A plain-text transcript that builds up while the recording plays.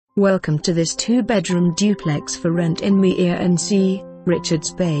Welcome to this 2-bedroom duplex for rent in Meer En See,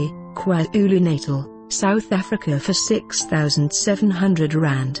 Richards Bay, KwaZulu Natal, South Africa for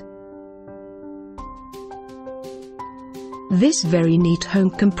R6,700. This very neat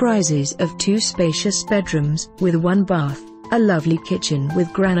home comprises of 2 spacious bedrooms, with 1 bath, a lovely kitchen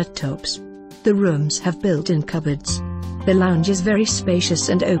with granite tops. The rooms have built-in cupboards. The lounge is very spacious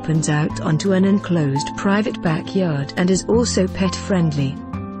and opens out onto an enclosed private backyard and is also pet-friendly.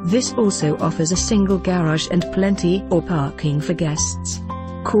 This also offers a single garage and plenty of parking for guests.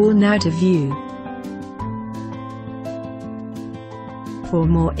 Call now to view. For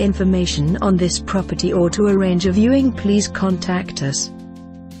more information on this property or to arrange a viewing, please contact us.